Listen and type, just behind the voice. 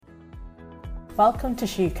Welcome to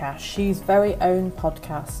SHOOCAST, Shoe's very own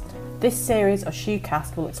podcast. This series of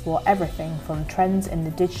SHOOCAST will explore everything from trends in the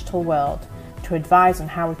digital world to advise on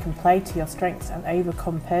how we can play to your strengths and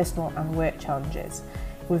overcome personal and work challenges.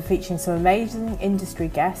 We're featuring some amazing industry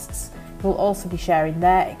guests who will also be sharing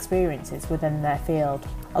their experiences within their field.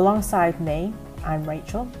 Alongside me, I'm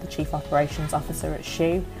Rachel, the Chief Operations Officer at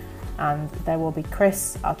Shoe, and there will be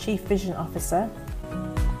Chris, our Chief Vision Officer.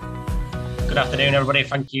 Good afternoon, everybody.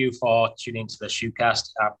 Thank you for tuning into the SHOOCAST.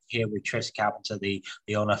 I'm here with Tracy Carpenter, the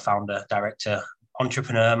owner, founder, director,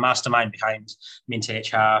 entrepreneur, mastermind behind Mint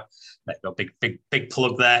HR. Big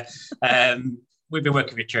plug there. We've been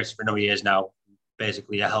working with Tracy for a number of years now.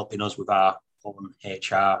 Basically, you're helping us with our own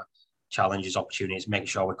HR challenges, opportunities, making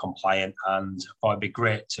sure we're compliant. And I thought it'd be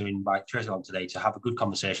great to invite Tracy on today to have a good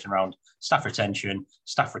conversation around staff retention,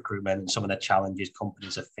 staff recruitment, and some of the challenges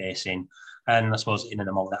companies are facing. And I suppose in and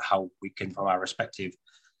among that, how we can, from our respective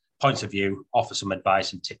points of view, offer some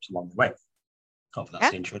advice and tips along the way. Hopefully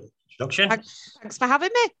that's the introduction. Thanks for having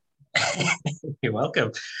me. You're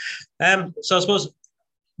welcome. So I suppose a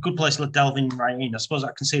good place to delve right in. I suppose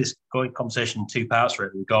I can see this going conversation in two parts.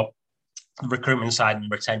 Really, we've got the recruitment side and the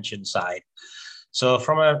retention side. So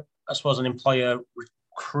from an employer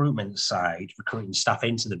recruitment side, recruiting staff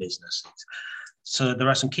into the business. So there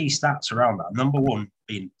are some key stats around that. Number one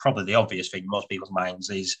being probably the obvious thing in most people's minds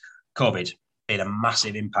is COVID being a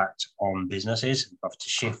massive impact on businesses. We have to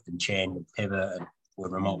shift and change and pivot and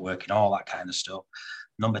with remote working, all that kind of stuff.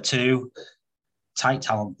 Number two, tight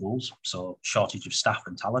talent pools. So shortage of staff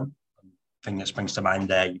and talent. The thing that springs to mind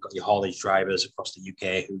there, you've got your haulage drivers across the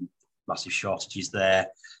UK who massive shortages there.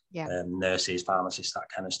 Yeah. Nurses, pharmacists, that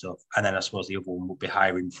kind of stuff. And then I suppose the other one would be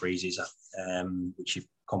hiring freezes, which if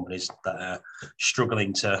companies that are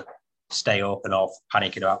struggling to stay open or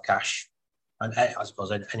panicking about cash. And I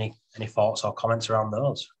suppose any thoughts or comments around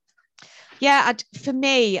those? Yeah, for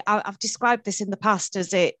me, I've described this in the past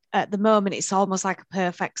as at the moment, it's almost like a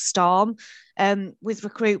perfect storm with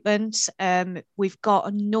recruitment. We've got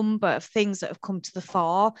a number of things that have come to the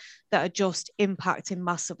fore that are just impacting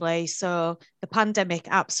massively. So the pandemic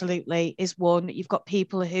absolutely is one. You've got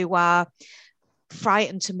people who are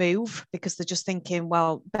frightened to move because they're just thinking,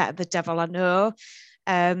 well, better the devil I know.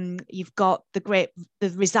 You've got the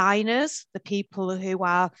resigners, the people who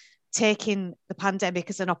are taking the pandemic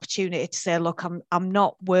as an opportunity to say, look, I'm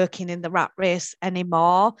not working in the rat race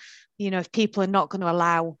anymore. You know, if people are not going to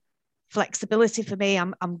allow flexibility for me,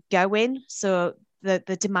 I'm going. So they're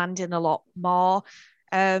demanding a lot more.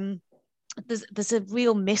 There's a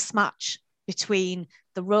real mismatch between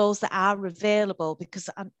the roles that are available because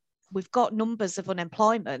we've got numbers of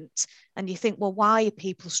unemployment and you think, well, why are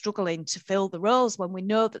people struggling to fill the roles when we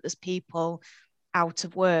know that there's people out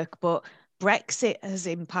of work? But Brexit has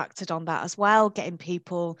impacted on that as well, getting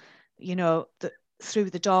people, you know, through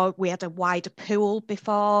the door. We had a wider pool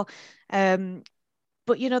before.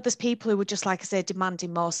 But, you know, there's people who were just, like I say,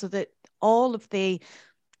 demanding more, so that all of the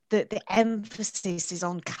emphasis is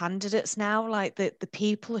on candidates now. Like the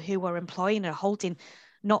people who are employing are holding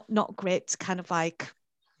not great kind of like,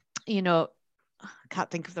 you know, I can't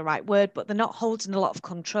think of the right word, but they're not holding a lot of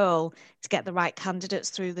control to get the right candidates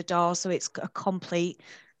through the door. So it's a complete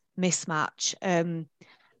mismatch. And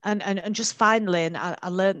just finally, and I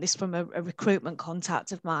learned this from a recruitment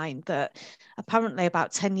contact of mine, that apparently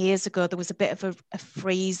about 10 years ago, there was a bit of a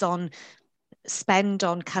freeze on spend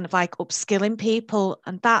on kind of like upskilling people.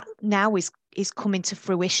 And that now is coming to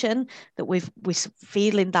fruition, that we're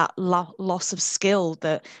feeling that loss of skill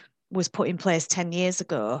that was put in place 10 years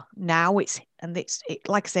ago. Now it's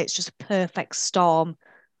like I say, it's just a perfect storm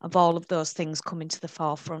of all of those things coming to the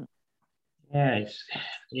forefront. It's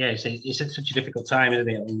such a difficult time, isn't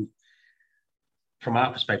it? I mean, from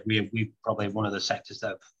our perspective, we've probably one of the sectors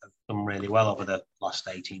that have done really well over the last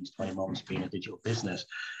 18 to 20 months being a digital business.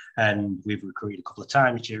 And we've recruited a couple of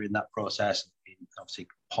times during that process, been obviously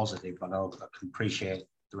positive. I know I can appreciate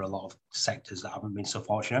there are a lot of sectors that haven't been so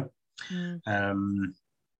fortunate.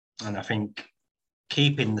 And I think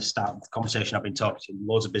keeping the conversation, I've been talking to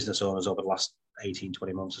loads of business owners over the last 18,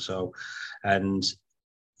 20 months or so. And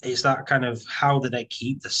it's that kind of, how do they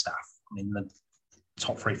keep the staff? I mean, the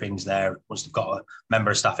top three things there, once they've got a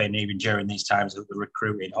member of staff in, even during these times of the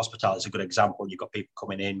recruiting, hospitality is a good example. You've got people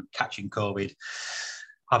coming in, catching COVID,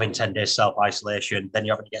 having 10 days self-isolation, then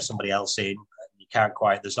you're having to get somebody else in. You can't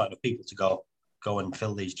quite, there's not enough people to go and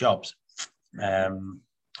fill these jobs.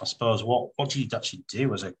 I suppose what do you actually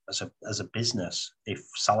do as a business if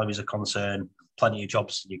salaries are concerned? Plenty of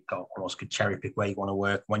jobs, you've got almost could cherry pick where you want to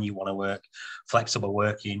work, when you want to work, flexible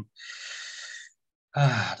working.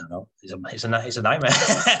 I don't know. It's a nightmare.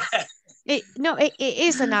 It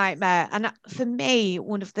is a nightmare. And for me,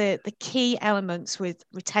 one of the key elements with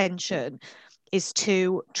retention is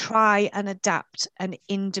to try and adapt an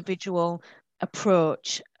individual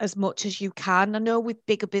approach as much as you can. I know with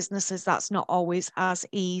bigger businesses, that's not always as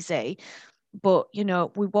easy, but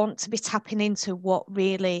we want to be tapping into what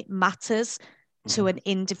really matters to an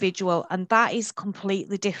individual, and that is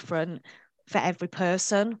completely different for every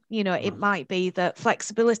person. It might be that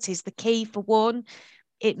flexibility is the key for one.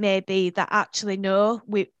 It may be that actually, no,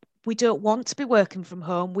 we don't want to be working from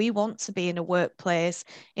home. We want to be in a workplace,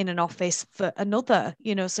 in an office for another,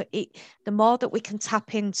 so the more that we can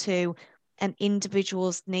tap into an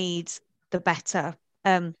individual's needs, the better.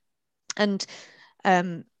 And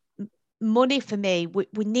money, for me,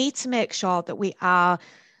 we need to make sure that we are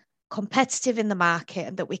competitive in the market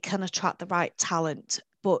and that we can attract the right talent.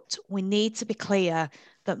 But we need to be clear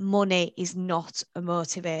that money is not a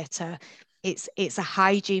motivator. It's a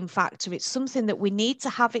hygiene factor. It's something that we need to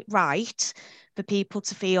have it right for people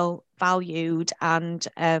to feel valued and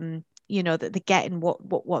that they're getting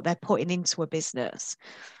what they're putting into a business.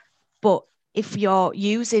 But if you're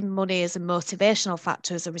using money as a motivational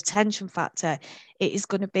factor, as a retention factor, it is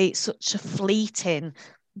going to be such a fleeting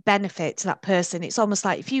benefit to that person. It's almost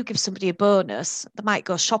like if you give somebody a bonus, they might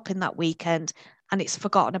go shopping that weekend and it's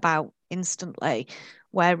forgotten about instantly.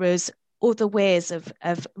 Whereas other ways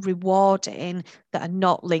of rewarding that are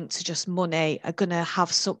not linked to just money are going to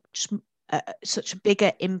have such a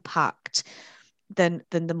bigger impact than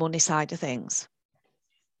the money side of things.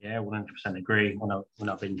 Yeah, 100% agree. When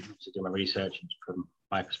I've been doing my research from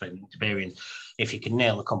my perspective and experience, if you can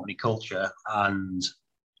nail the company culture and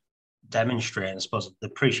demonstrate, I suppose the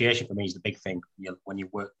appreciation for me is the big thing. When you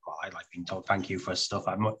work, I like being told thank you for stuff.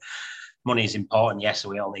 Money is important. Yes,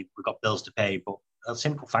 we've got bills to pay, but a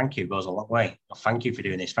simple thank you goes a long way. Thank you for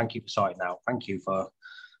doing this. Thank you for sorting out. Thank you for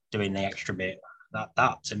doing the extra bit.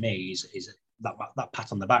 That to me is that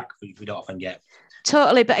pat on the back we don't often get.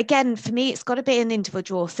 Totally. But again, for me, it's got to be an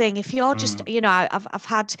individual thing. If you're just, I've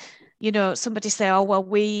had, somebody say, oh, well,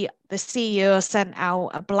 the CEO sent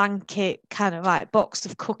out a blanket kind of like box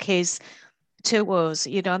of cookies to us,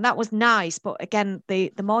 and that was nice. But again,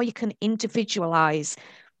 the more you can individualize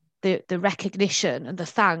the recognition and the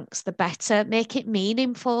thanks, the better. Make it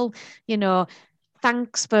meaningful.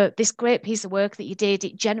 Thanks for this great piece of work that you did.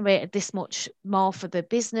 It generated this much more for the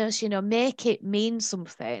business. Make it mean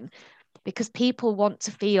something, because people want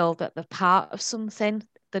to feel that they're part of something.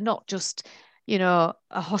 They're not just, a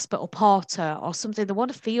hospital porter or something. They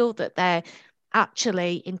want to feel that they're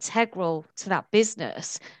actually integral to that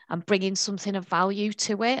business and bringing something of value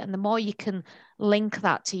to it. And the more you can link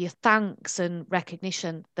that to your thanks and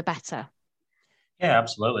recognition, the better. Yeah,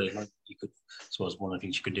 absolutely. You could, I suppose one of the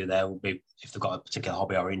things you could do there would be, if they've got a particular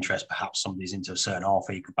hobby or interest, perhaps somebody's into a certain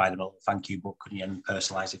author, you could buy them a little thank you book, couldn't you, and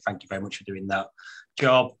personalise it. Thank you very much for doing that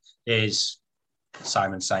job. Is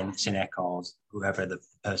Simon Sinek or whoever the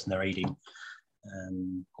person they're reading.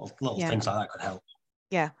 Little things like that could help.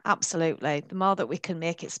 Yeah, absolutely. The more that we can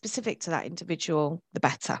make it specific to that individual, the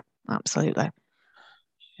better. Absolutely.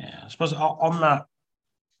 Yeah, I suppose on that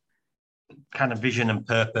kind of vision and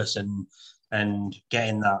purpose and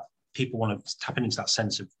getting that, people want to tap into that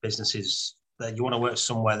sense of businesses that you want to work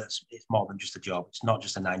somewhere it's more than just a job. It's not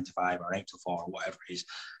just a 9 to 5 or 8 to 4 or whatever it is.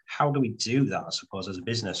 How do we do that, I suppose, as a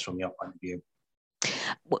business from your point of view?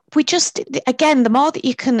 We just, again, the more that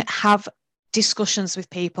you can have discussions with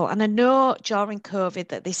people, and I know during COVID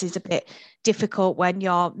that this is a bit difficult when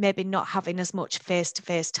you're maybe not having as much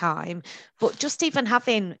face-to-face time, but just even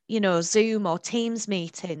having, Zoom or Teams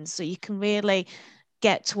meetings so you can really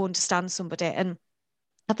get to understand somebody. And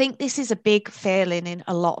I think this is a big failing in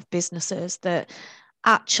a lot of businesses, that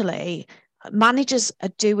actually managers are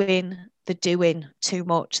doing too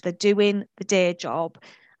much. They're doing the day job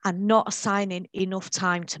and not assigning enough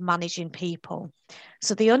time to managing people.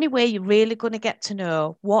 So the only way you're really going to get to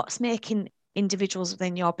know what's making individuals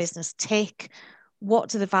within your business tick, what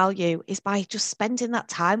do they value, is by just spending that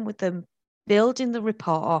time with them, building the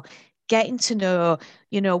rapport, getting to know,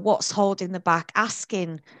 what's holding them back,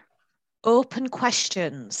 asking open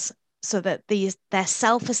questions so that they're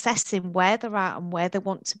self-assessing where they're at and where they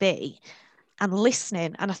want to be, and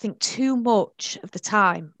listening. And I think too much of the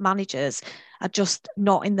time managers are just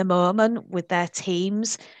not in the moment with their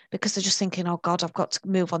teams, because they're just thinking, oh God, I've got to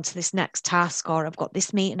move on to this next task, or I've got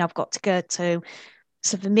this meeting I've got to go to.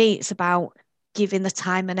 So for me, it's about giving the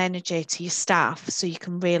time and energy to your staff so you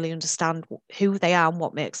can really understand who they are and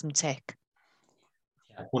what makes them tick.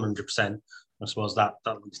 Yeah, 100%. I suppose that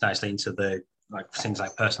links nicely into the things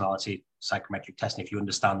like personality psychometric testing. If you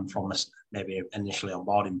understand from this, maybe initially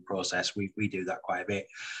onboarding process, we do that quite a bit,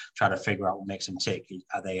 try to figure out what makes them tick.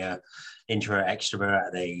 Are they a introvert, extrovert?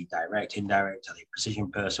 Are they direct, indirect? Are they a precision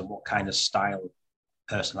person? What kind of style,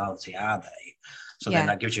 personality are they? So then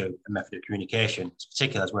that gives you a method of communication,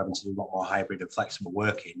 particularly as we're having to do a lot more hybrid and flexible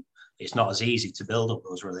working. It's not as easy to build up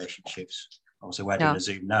those relationships. Obviously, we're doing a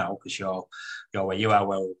Zoom now because you're where you are,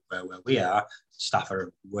 where we are. Staff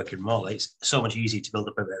are working remotely. It's so much easier to build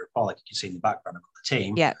up a bit of rapport. Like you can see in the background of the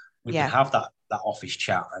team. We can have that office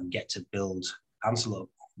chat and get to answer little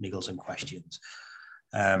niggles and questions.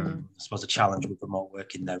 I suppose the challenge with remote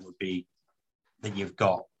working then would be that you've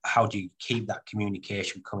got, how do you keep that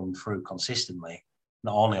communication coming through consistently,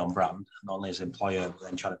 not only on brand, not only as an employer, but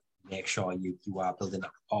then trying to make sure you are building that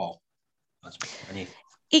rapport.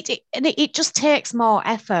 It just takes more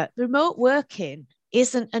effort. Remote working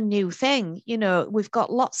isn't a new thing. You know, we've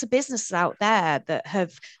got lots of businesses out there that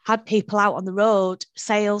have had people out on the road,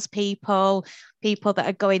 salespeople, people that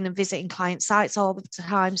are going and visiting client sites all the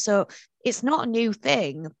time. So it's not a new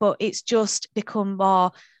thing, but it's just become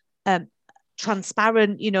more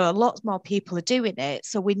transparent. You know, a lot more people are doing it.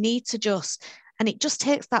 So we need to and it just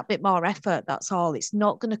takes that bit more effort. That's all. It's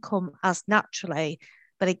not going to come as naturally.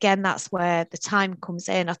 But again, that's where the time comes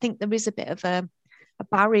in. I think there is a bit of a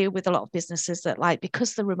barrier with a lot of businesses that, like,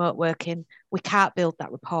 because they're remote working, we can't build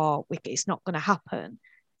that rapport. It's not going to happen.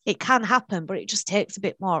 It can happen, but it just takes a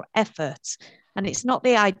bit more effort. And it's not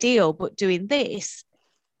the ideal, but doing this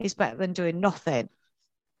is better than doing nothing.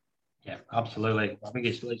 Yeah, absolutely. I think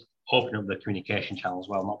it's opening up the communication channel as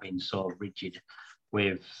well, not being so rigid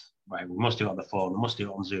with, right, we must do it on the phone, we must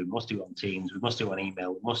do it on Zoom, we must do it on Teams, we must do it on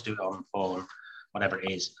email, we must do it on phone, whatever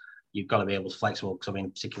it is. You've got to be able to flexible, because I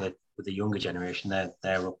mean, particularly with the younger generation,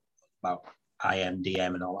 they're about IM,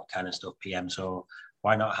 DM and all that kind of stuff, PM. So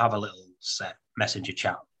why not have a little set messenger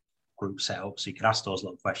chat group set up so you can ask those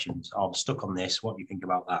little questions. Oh, I'm stuck on this. What do you think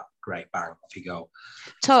about that? Great, bang, off you go.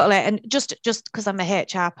 Totally. And just because I'm a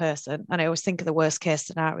HR person and I always think of the worst case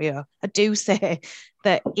scenario, I do say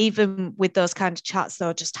that even with those kind of chats,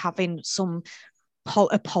 though, just having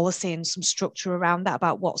a policy and some structure around that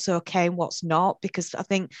about what's okay and what's not, because I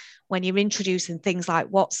think when you're introducing things like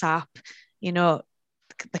WhatsApp, you know,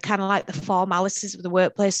 the kind of like the formalities of the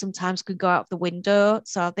workplace sometimes could go out the window.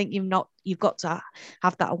 So I think you've got to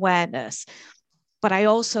have that awareness. But I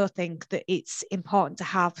also think that it's important to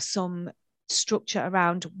have some structure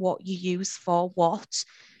around what you use for what,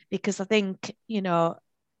 because I think, you know,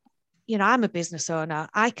 I'm a business owner.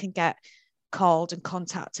 I can get called and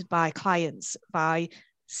contacted by clients by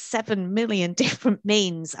 7 million different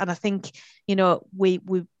means. And I think, you know, we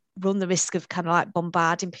run the risk of kind of like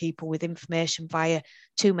bombarding people with information via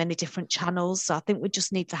too many different channels. So I think we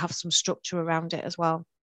just need to have some structure around it as well.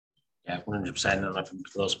 Yeah, 100%. And I think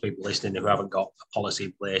for those people listening who haven't got a policy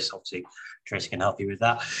in place, obviously Tracy can help you with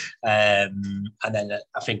that. And then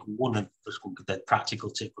I think one of the practical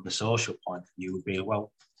tip from the social point of view would be,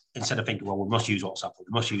 well, instead of thinking, well, we must use WhatsApp, or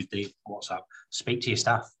we must use the WhatsApp, speak to your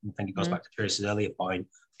staff. I think it goes back to Tracy's earlier point,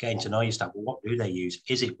 getting to know your staff. Well, what do they use?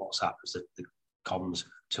 Is it WhatsApp as the comms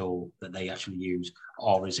tool that they actually use,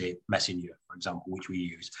 or is it Messenger, for example, which we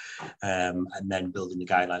use? And then building the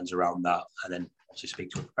guidelines around that, and then also speak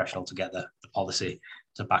to a professional to get the policy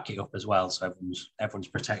to back it up as well, so everyone's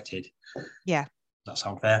protected. Yeah. Does that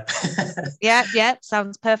sound fair? Yeah,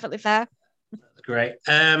 sounds perfectly fair. Great.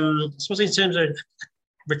 I suppose in terms of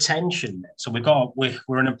retention, so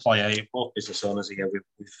we're an employer, both business owners here.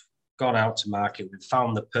 We've gone out to market, we've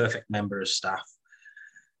found the perfect member of staff.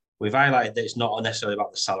 We've highlighted that it's not necessarily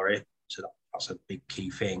about the salary, so that's a big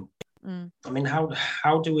key thing. I mean,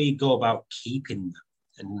 how do we go about keeping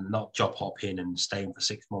them and not job hopping and staying for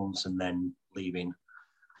 6 months and then leaving?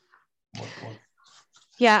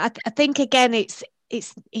 Yeah, I think again, it's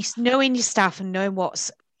knowing your staff and knowing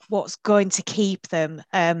what's going to keep them,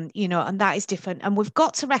 you know, and that is different. And we've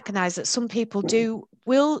got to recognise that some people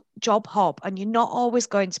will job hop, and you're not always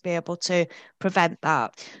going to be able to prevent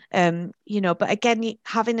that, you know. But again,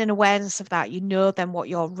 having an awareness of that, you know, then what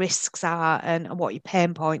your risks are and what your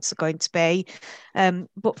pain points are going to be.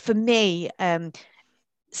 But for me,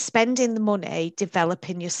 spending the money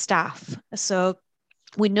developing your staff. So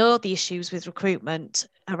we know the issues with recruitment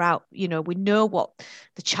are out, you know, we know what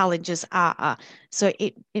the challenges are. So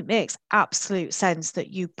it makes absolute sense that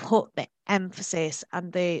you put the emphasis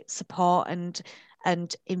and the support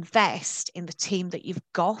and invest in the team that you've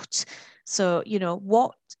got. So, you know,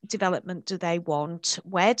 what development do they want?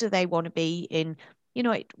 Where do they want to be in? You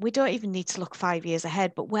know, we don't even need to look 5 years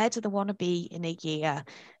ahead, but where do they want to be in a year?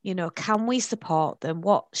 You know, can we support them?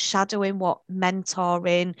 What shadowing, what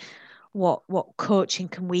mentoring, what coaching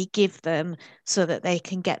can we give them so that they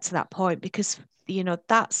can get to that point, because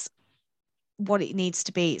that's what it needs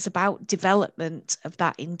to be. It's about development of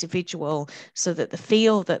that individual so that they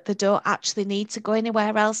feel that they don't actually need to go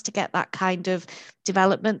anywhere else to get that kind of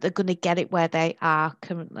development. They're going to get it where they are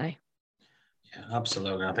currently. Yeah,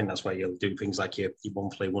 absolutely. I think that's where you'll do things like your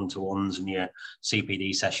monthly one-to-ones and your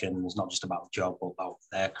CPD sessions, not just about the job, but about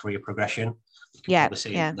their career progression. You can probably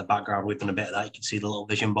see in the background, we've done a bit of that. You can see the little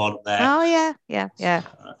vision board up there. Oh, yeah.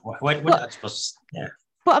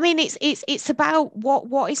 But I mean, it's about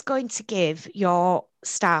what is going to give your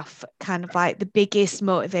staff kind of like the biggest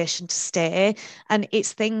motivation to stay. And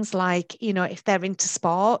it's things like, if they're into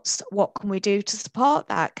sports, what can we do to support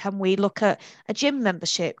that? Can we look at a gym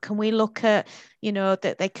membership? Can we look at,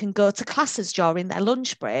 that they can go to classes during their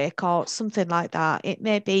lunch break or something like that? It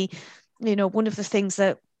may be, one of the things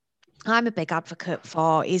that I'm a big advocate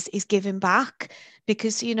for is giving back,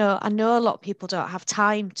 because, I know a lot of people don't have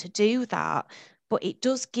time to do that, but it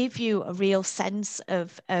does give you a real sense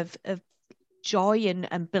of joy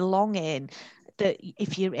and belonging that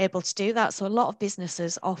if you're able to do that. So a lot of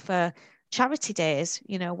businesses offer charity days,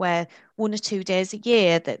 where 1 or 2 days a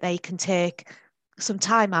year that they can take some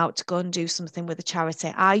time out to go and do something with a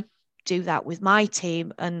charity. I do that with my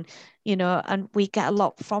team, and and we get a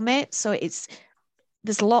lot from it. So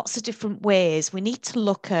there's lots of different ways. We need to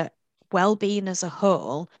look at well-being as a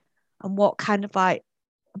whole and what kind of like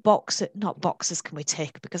not boxes can we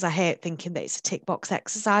tick, because I hate thinking that it's a tick box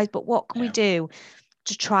exercise, but what can we do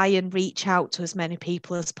to try and reach out to as many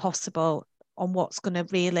people as possible on what's going to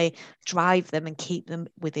really drive them and keep them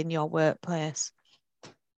within your workplace?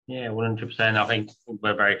 Yeah, 100%. I think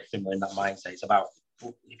we're very similar in that mindset. It's about,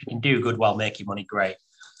 if you can do good while making money, great.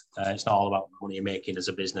 It's not all about the money you're making as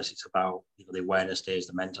a business. It's about the awareness days,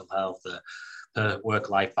 the mental health, the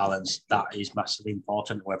work-life balance. That is massively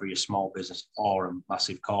important, whether you're a small business or a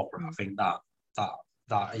massive corporate. I think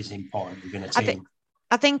that is important within a team.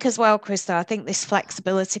 I think as well, Chris, though, I think this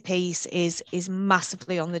flexibility piece is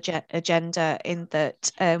massively on the agenda, in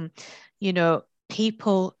that,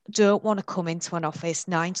 people don't want to come into an office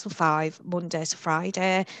 9 to 5, Monday to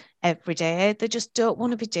Friday, every day. They just don't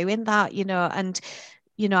want to be doing that, and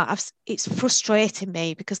it's frustrating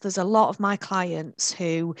me, because there's a lot of my clients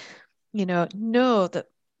who, know that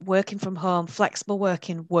working from home, flexible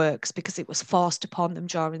working works because it was forced upon them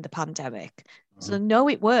during the pandemic. So they know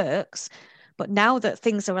it works, but now that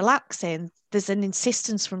things are relaxing, there's an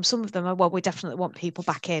insistence from some of them, well, we definitely want people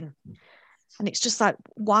back in. And it's just like,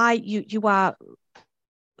 why you are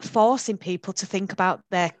forcing people to think about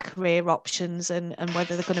their career options and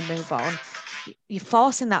whether they're going to move on. You're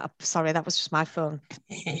forcing that. Sorry, that was just my phone.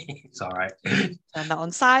 It's all right. Turn that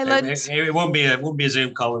on silent. It wouldn't be a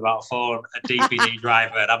Zoom call without a phone, a DPD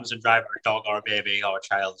driver, an Amazon driver, a dog or a baby or a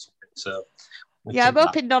child or something. So yeah, I'm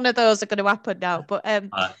hoping none of those are going to happen now.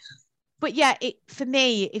 But yeah, for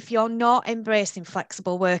me, if you're not embracing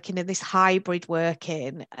flexible working and this hybrid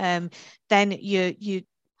working, then you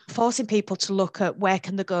forcing people to look at where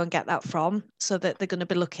can they go and get that from, so that they're going to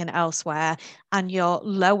be looking elsewhere, and you're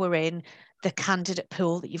lowering the candidate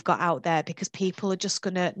pool that you've got out there, because people are just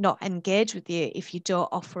going to not engage with you if you don't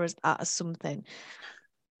offer that as something.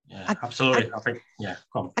 Yeah, absolutely. I think, yeah,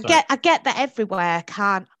 come on. I get that everywhere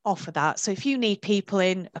can't offer that. So if you need people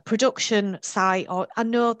in a production site, or I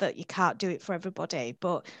know that you can't do it for everybody,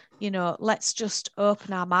 but let's just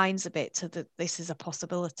open our minds a bit to that this is a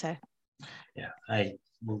possibility. Yeah, I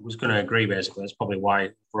was going to agree. Basically, that's probably why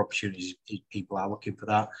for opportunities people are looking for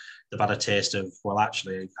that. They've had a taste of, well,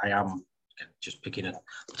 actually, I am just picking I'm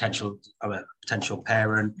a potential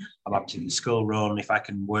parent. I'm up to the school run. If I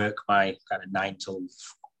can work my kind of 9 till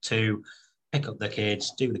 2, pick up the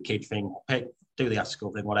kids, do the kid thing, do the after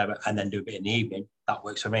school thing, whatever, and then do a bit in the evening, that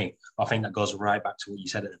works for me. I think that goes right back to what you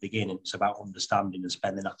said at the beginning. It's about understanding and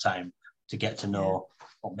spending that time to get to know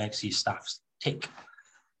what makes these staff tick.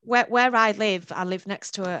 Where I live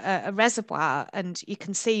next to a reservoir, and you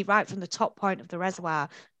can see right from the top point of the reservoir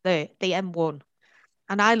the M1.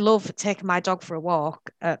 And I love taking my dog for a walk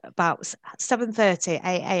at about 7:30,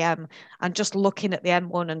 8 a.m. and just looking at the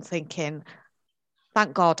M1 and thinking,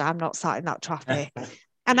 thank God I'm not sat in that traffic.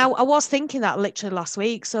 And I was thinking that literally last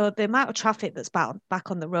week. So the amount of traffic that's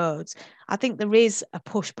back on the roads, I think there is a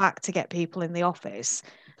pushback to get people in the office,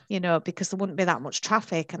 because there wouldn't be that much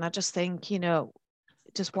traffic. And I just think,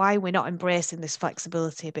 just why we're not embracing this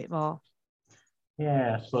flexibility a bit more.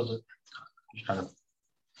 Yeah, I suppose I'm just trying to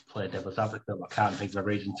play devil's advocate. I can't think of a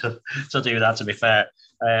reason to do that, to be fair.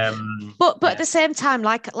 But at the same time,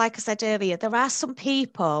 like I said earlier, there are some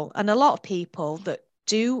people, and a lot of people, that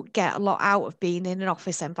do get a lot out of being in an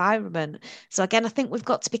office environment. So again, I think we've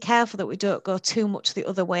got to be careful that we don't go too much the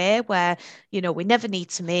other way where, we never need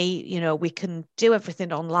to meet, we can do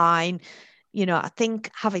everything online. I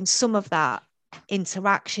think having some of that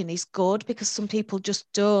interaction is good because some people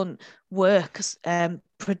just don't work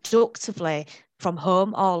productively from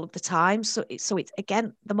home all of the time. So it's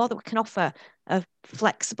again, the more that we can offer a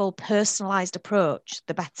flexible, personalized approach,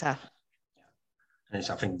 the better. And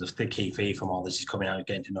I think the key fee from all this is coming out and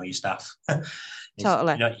getting to know your staff.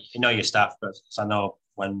 Totally. You know your staff, but I know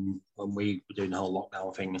when we were doing the whole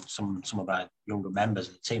lockdown thing, some of our younger members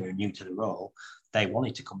of the team who are new to the role, they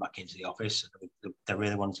wanted to come back into the office. They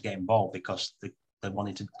really wanted to get involved because they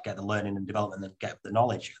wanted to get the learning and development and get the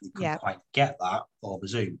knowledge. And they couldn't quite get that over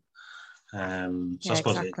Zoom. So I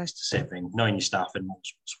suppose exactly. It's the same thing, knowing your staff and what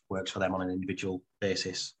works for them on an individual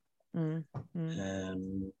basis. I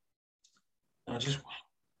was just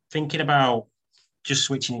thinking about just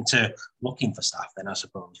switching into looking for staff then, I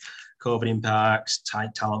suppose. COVID impacts,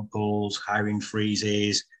 tight talent pools, hiring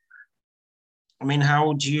freezes. I mean,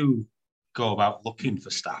 how do you go about looking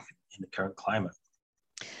for staff in the current climate?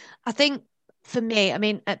 I think for me, I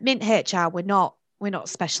mean, at Mint HR, we're not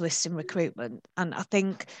specialists in recruitment. And I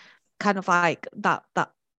think kind of like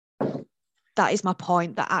that is my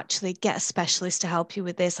point, that actually get a specialist to help you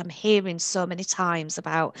with this. I'm hearing so many times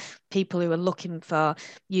about people who are looking for,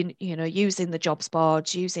 using the jobs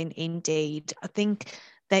boards, using Indeed. I think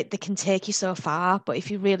they can take you so far, but if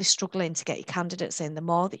you're really struggling to get your candidates in, the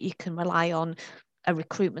more that you can rely on a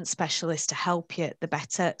recruitment specialist to help you, the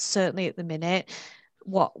better. Certainly at the minute,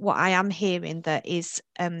 what I am hearing that is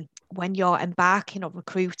when you're embarking on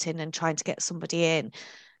recruiting and trying to get somebody in,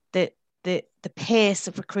 that the pace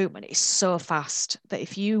of recruitment is so fast that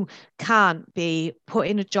if you can't be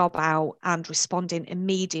putting a job out and responding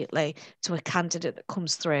immediately to a candidate that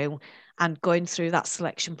comes through and going through that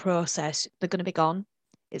selection process, they're going to be gone.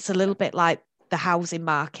 It's a little bit like the housing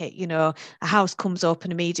market. A house comes up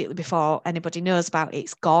and immediately before anybody knows about it,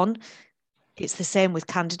 it's gone. It's the same with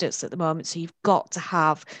candidates at the moment. So you've got to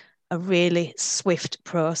have a really swift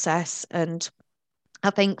process. And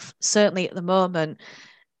I think certainly at the moment,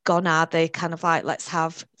 gone are they kind of like, let's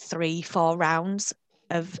have 3-4 rounds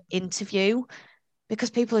of interview, because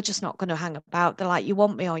people are just not going to hang about. They're like, you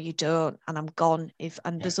want me or you don't, and I'm gone.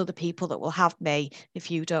 There's other people that will have me if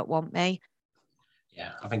you don't want me.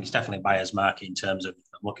 Yeah, I think it's definitely a buyer's market in terms of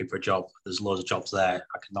looking for a job. There's loads of jobs there.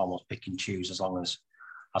 I can almost pick and choose as long as,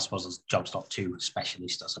 I suppose, the job's not too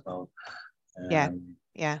specialist, I suppose.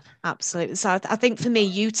 Yeah, absolutely. So I think for me,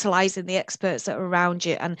 utilising the experts that are around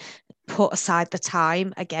you and put aside the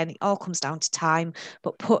time, again, it all comes down to time,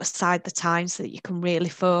 but put aside the time so that you can really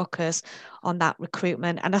focus on that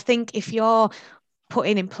recruitment. And I think if you're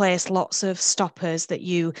putting in place lots of stoppers that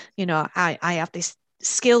I have this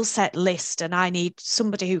skill set list and I need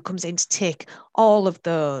somebody who comes in to tick all of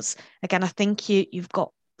those, again, I think you've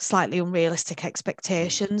got slightly unrealistic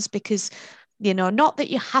expectations, because not that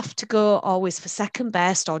you have to go always for second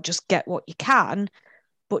best or just get what you can,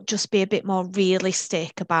 but just be a bit more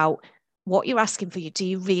realistic about what you're asking for. Do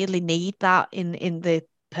you really need that in the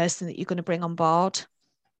person that you're going to bring on board?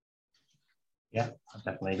 Yeah, I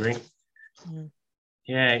definitely agree.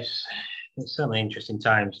 Yeah, it's certainly interesting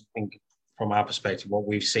times. I think from our perspective, what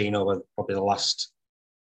we've seen over probably the last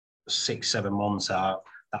 6-7 months are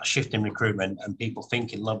that shift in recruitment and people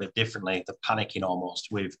thinking a little bit differently. They're panicking almost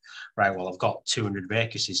with, right, well, I've got 200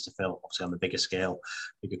 vacancies to fill, obviously on the bigger scale,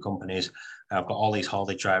 bigger companies. I've got all these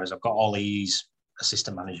holiday drivers. I've got all these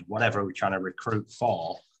assistant managers, whatever we're trying to recruit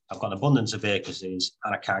for. I've got an abundance of vacancies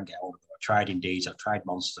and I can't get hold of them. I've tried Indeed, I've tried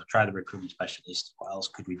Monsters, I've tried the recruitment specialist. What else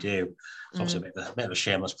could we do? It's obviously a bit of a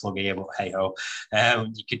shameless plug here, but hey ho.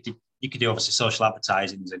 You could do obviously social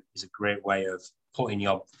advertising is a great way of putting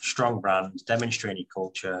your strong brand, demonstrating your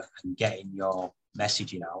culture, and getting your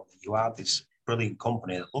messaging out. You are this brilliant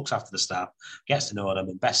company that looks after the staff, gets to know them,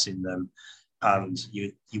 invests in them, and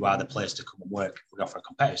you are the place to come and work. We offer a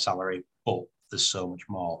competitive salary, but there's so much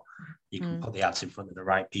more. You can put the ads in front of the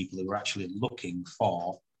right people who are actually looking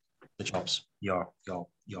for the jobs you're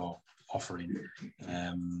offering.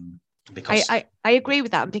 Because I agree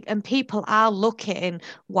with that, and people are looking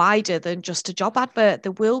wider than just a job advert. They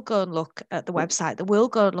will go and look at the website, they will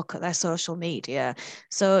go and look at their social media.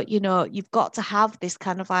 So you've got to have this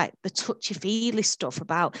kind of like the touchy-feely stuff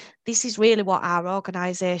about this is really what our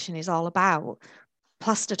organisation is all about,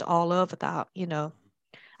 plastered all over that.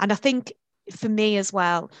 And I think for me as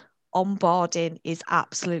well, onboarding is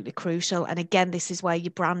absolutely crucial. And again, this is where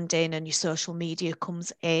your branding and your social media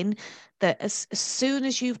comes in, that as soon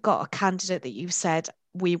as you've got a candidate that you've said,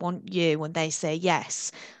 we want you, and they say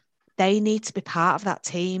yes, they need to be part of that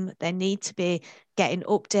team. They need to be getting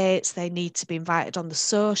updates. They need to be invited on the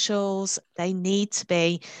socials. They need to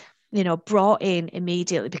be, brought in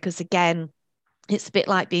immediately, because again, it's a bit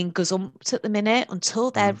like being gazumped at the minute until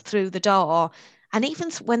they're through the door. And even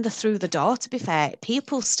when they're through the door, to be fair,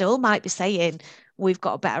 people still might be saying, we've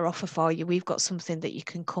got a better offer for you. We've got something that you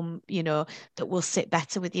can come, that will sit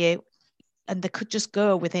better with you. And they could just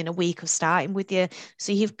go within a week of starting with you.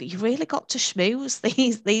 So you've really got to schmooze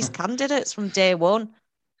these candidates from day one.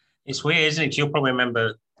 It's weird, isn't it? You'll probably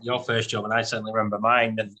remember your first job, and I certainly remember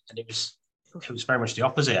mine, and it was very much the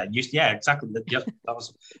opposite. Exactly. That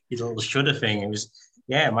was his little shudder thing. It was,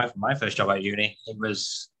 my first job at uni. It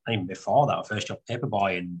was even before that, first job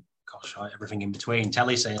paperboy, and gosh, everything in between,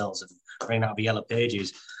 telesales and bringing out the yellow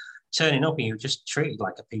pages, turning up, and you were just treated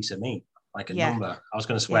like a piece of meat, like a number. I was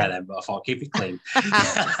going to swear then, but I thought keep it clean.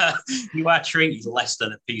 You are treated less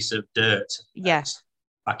than a piece of dirt.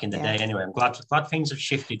 Back in the day, anyway. I'm glad things have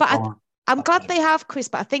shifted. But I'm glad they have, Chris.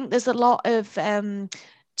 But I think there's a lot of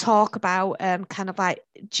talk about kind of like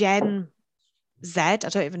Gen Z. I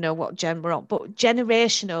don't even know what gen we're on, but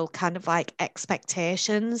generational kind of like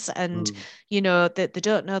expectations, and that they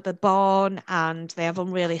don't know they're born, and they have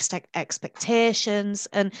unrealistic expectations,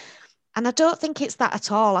 and I don't think it's that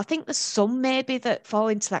at all. I think there's some maybe that fall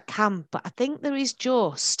into that camp, but I think there is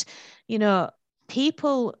just,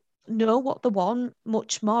 people know what they want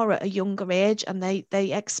much more at a younger age, and they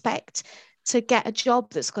expect to get a job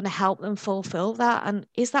that's going to help them fulfill that. And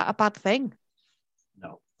is that a bad thing?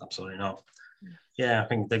 No, absolutely not. Yeah, I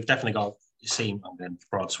think they've definitely got, I'm going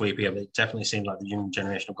broad sweep here, but it definitely seems like the young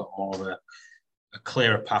generation have got more of a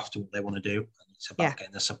clearer path to what they want to do. And it's about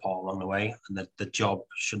getting the support along the way. And the job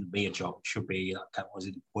shouldn't be a job. It should be,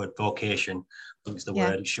 the word vocation? I think it's the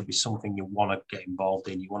word. It should be something you want to get involved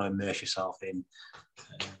in, you want to immerse yourself in.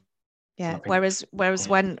 Whereas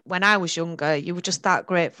when I was younger, you were just that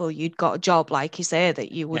grateful you'd got a job, like you say,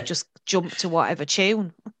 that you would just jump to whatever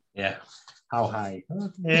tune. Yeah. How high?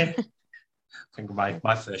 Yeah. I think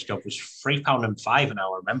my first job was £3.05 an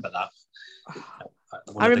hour. I remember that.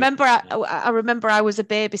 I remember I was a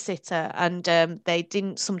babysitter, and they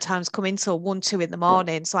didn't sometimes come in till 1-2 in the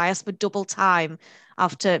morning. So I asked for double time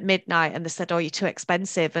after midnight, and they said, "Oh, you're too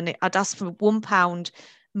expensive." And I'd asked for £1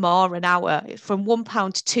 more an hour, from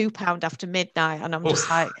 £1 to £2 after midnight, and I'm just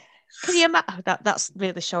like, can you imagine? That's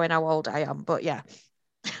really showing how old I am. But yeah.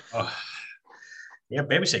 Yeah,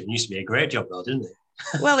 babysitting used to be a great job, though, didn't it?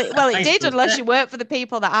 Well, it did, unless you work for the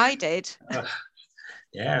people that I did.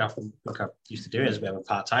 I think I used to do it as a bit of a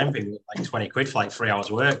part-time thing, like 20 quid for like 3 hours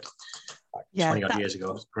work, 20 odd years ago.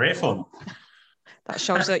 It was great fun. That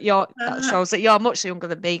shows that you're much younger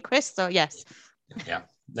than me, Chris. So yes. Yeah,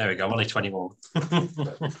 there we go. I'm only 21.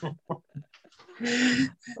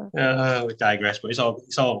 We digress, but it's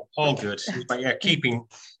all good. But keeping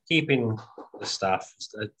the staff.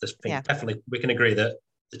 Definitely, we can agree that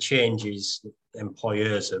the changes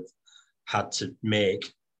employers have had to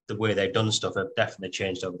make, the way they've done stuff, have definitely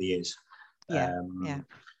changed over the years.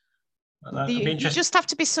 You just have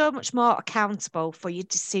to be so much more accountable for your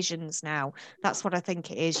decisions now. That's what I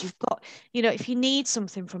think it is. You've got, if you need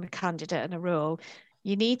something from a candidate in a role,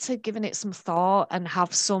 you need to give it some thought and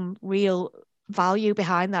have some real value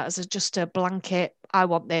behind that, as just a blanket, I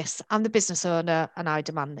want this, I'm the business owner and I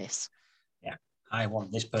demand this. Yeah, I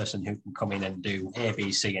want this person who can come in and do A,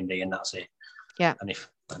 B, C, and D, and that's it. Yeah. And if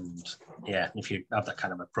you have that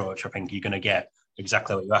kind of approach, I think you're going to get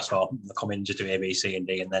exactly what you asked for. They come in and just do A, B, C, and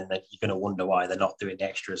D, and then you're going to wonder why they're not doing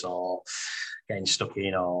extras or getting stuck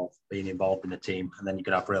in or being involved in the team. And then you're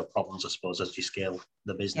going to have real problems, I suppose, as you scale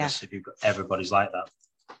the business, if you've got everybody's like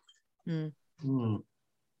that.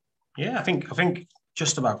 Yeah, I think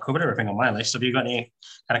just about covered everything on my list. Have you got any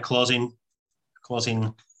kind of closing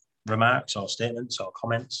remarks or statements or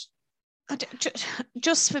comments?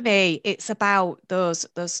 Just for me, it's about those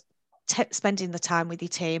spending the time with your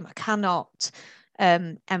team. I cannot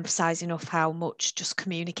emphasize enough how much just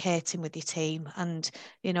communicating with your team and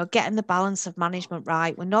getting the balance of management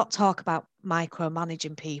right. We're not talking about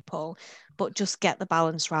micromanaging people, but just get the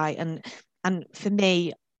balance right. And for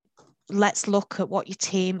me, let's look at what your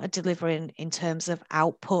team are delivering in terms of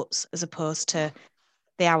outputs, as opposed to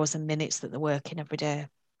the hours and minutes that they're working every day.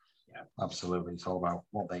 Yeah, absolutely. It's all about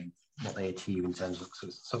what they achieve in terms of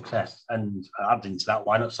success. And adding to that,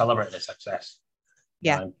 why not celebrate their success?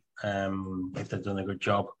 Yeah. If they've done a good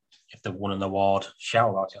job, if they've won an award, shout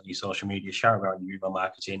about it on your social media, shout about it on your email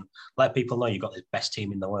marketing, let people know you've got the best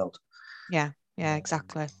team in the world. Yeah,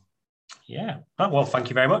 exactly. Yeah. Well, thank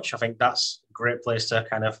you very much. I think that's a great place to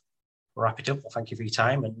kind of wrap it up. Well, thank you for your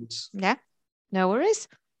time. And yeah, no worries.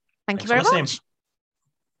 Thank you very much.